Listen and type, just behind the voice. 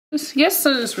Yes,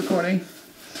 it is recording.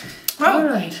 Oh.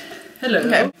 Alright. Hello.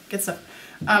 Okay, good stuff.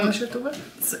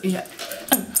 So, yeah.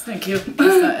 thank you. Is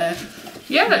that it?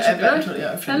 Yeah, that should be right. Totally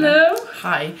out of tune Hello. now.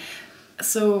 Hi.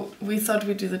 So we thought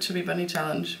we'd do the Chubby Bunny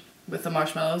challenge with the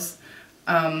marshmallows.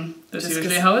 That's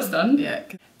usually how it's done. Yeah.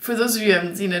 For those of you who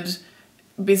haven't seen it,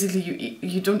 basically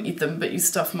you don't eat them, but you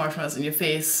stuff marshmallows in your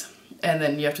face, and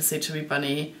then you have to say Chubby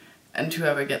Bunny, and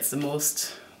whoever gets the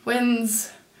most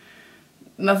wins.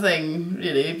 Nothing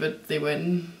really, but they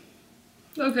win.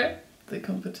 Okay. The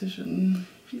competition.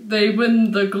 They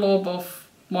win the glob of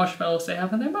marshmallows they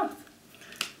have in their mouth.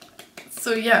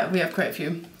 So yeah, we have quite a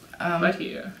few. Right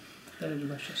here. They're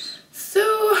delicious.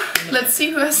 So let's see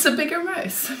who has the bigger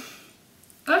mouth.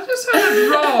 I just heard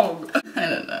it wrong. I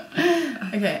don't know.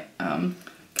 Okay.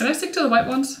 Can I stick to the white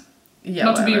ones? Yeah.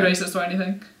 Not to be racist or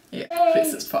anything. Yeah.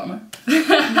 Racist farmer.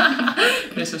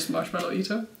 Racist marshmallow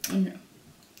eater. Okay.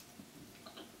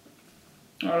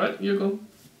 Alright, you go.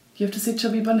 You have to say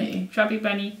Chubby Bunny. Chubby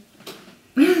Bunny.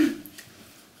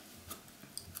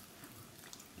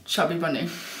 Chubby Bunny.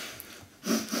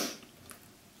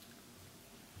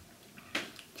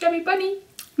 Chubby Bunny.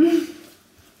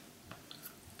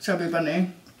 Chubby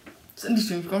Bunny. It's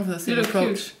interesting, we've gone for the same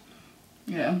approach.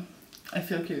 Yeah, I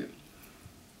feel cute.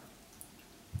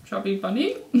 Chubby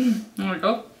Bunny. There we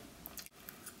go.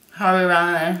 Harry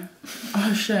Rana.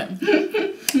 Oh shit.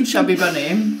 Chubby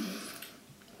Bunny.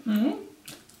 Mm-hmm.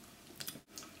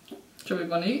 Chubby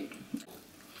Bunny.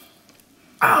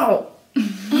 Ow!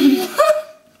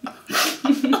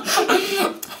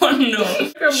 Oh no.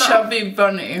 Chubby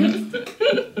Bunny.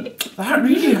 That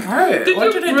really hurt. Did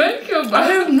you break your back?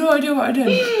 I have no idea what I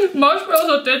did. Marshmallows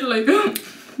are deadly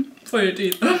for your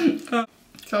teeth.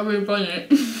 Chubby Bunny.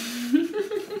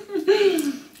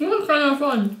 It was kind of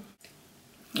fun.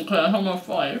 Okay, I have my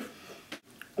 5.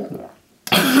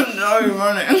 No, you're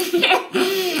running.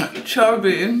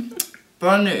 Chubby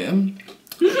Bunny.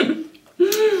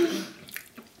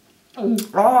 Oh.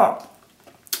 Oh.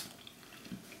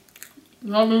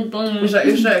 Chubby Bunny. Is that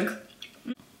your sick?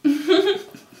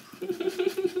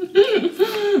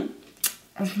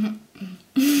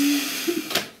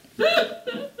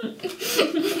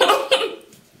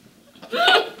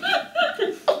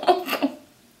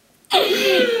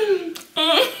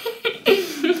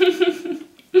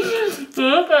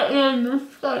 Look at your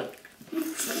disgust.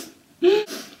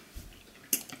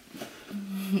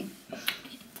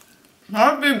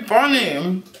 Chubby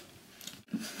Bunny.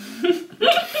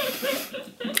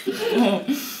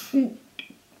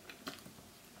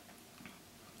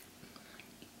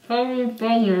 Chubby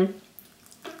Bunny.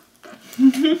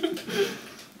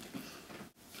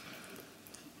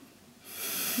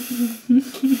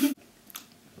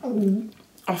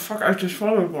 Oh fuck, I just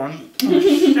swallowed one. Oh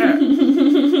shit.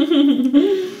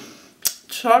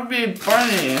 Chubby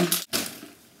Bunny.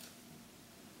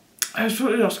 I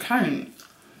totally lost count.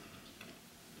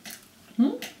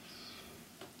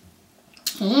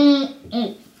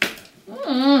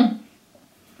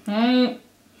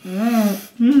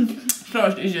 It's not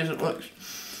as easy as it looks.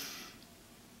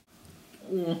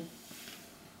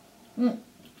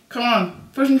 Come on,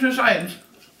 push them to the sides.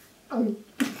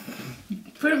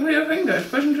 Put it with your fingers,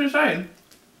 push them to the side.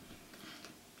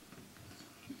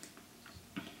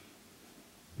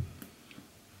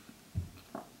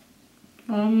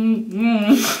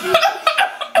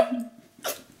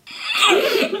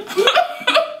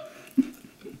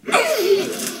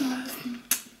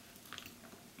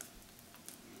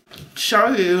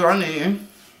 Chubby Bunny.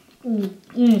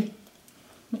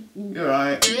 You're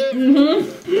right.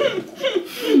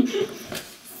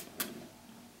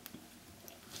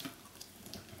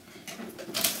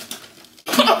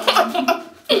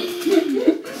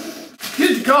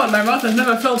 Good God, my mouth has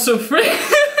never felt so free.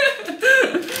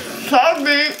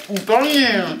 Chubby Bunny.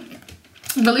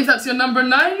 I believe that's your number 9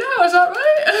 now, is that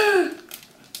right?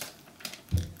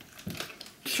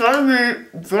 Chubby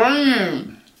Bunny.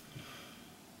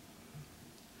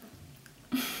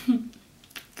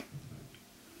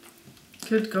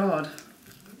 Good God.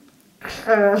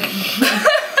 Come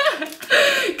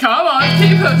on,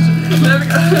 keep pushing. There we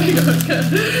go. There we go. Good.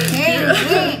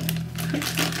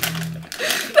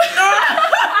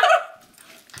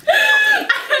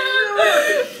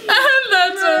 And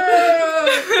that's it.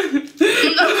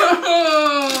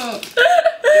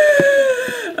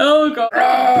 Oh God. Oh,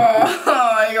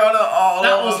 I got it all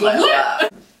That was over my lovely.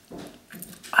 lap.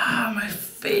 Ah, my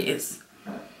face.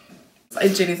 I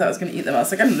genuinely thought I was going to eat them. I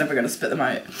was like, I'm never going to spit them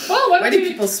out. Well, why do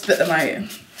people spit them out?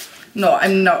 No,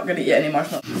 I'm not going to eat any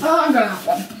marshmallows. Oh, I'm going to have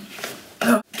one.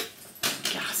 Oh.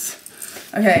 Yes.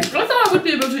 Okay. I thought I would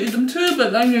be able to eat them too,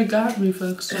 but then your gag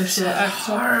reflex is so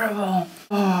extra. Horrible.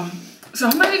 So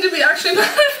how many did we actually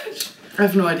manage? I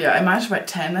have no idea. I managed about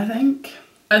 10, I think.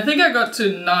 I think I got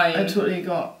to 9. I totally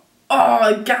got...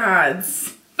 Oh,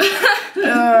 gads.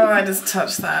 Oh, I just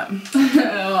touched that.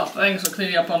 Oh, thanks for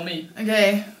cleaning up on me.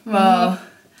 Okay, well...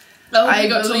 I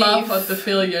got to laugh at the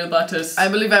failure that is... I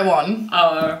believe I won.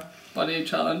 Our bunny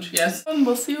challenge, yes. And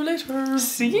we'll see you later.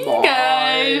 See you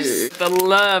guys. The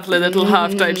lovely little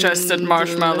half-digested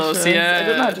marshmallows, yeah. I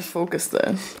don't know how to focus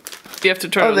this. You have to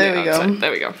turn on there the we outside. go.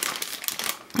 There we go.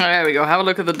 There we go. Have a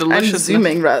look at the deliciousness. I'm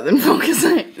zooming rather than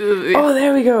focusing. Oh,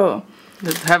 there we go.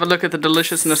 Have a look at the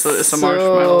deliciousness of some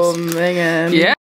marshmallows. So, Megan. Yeah.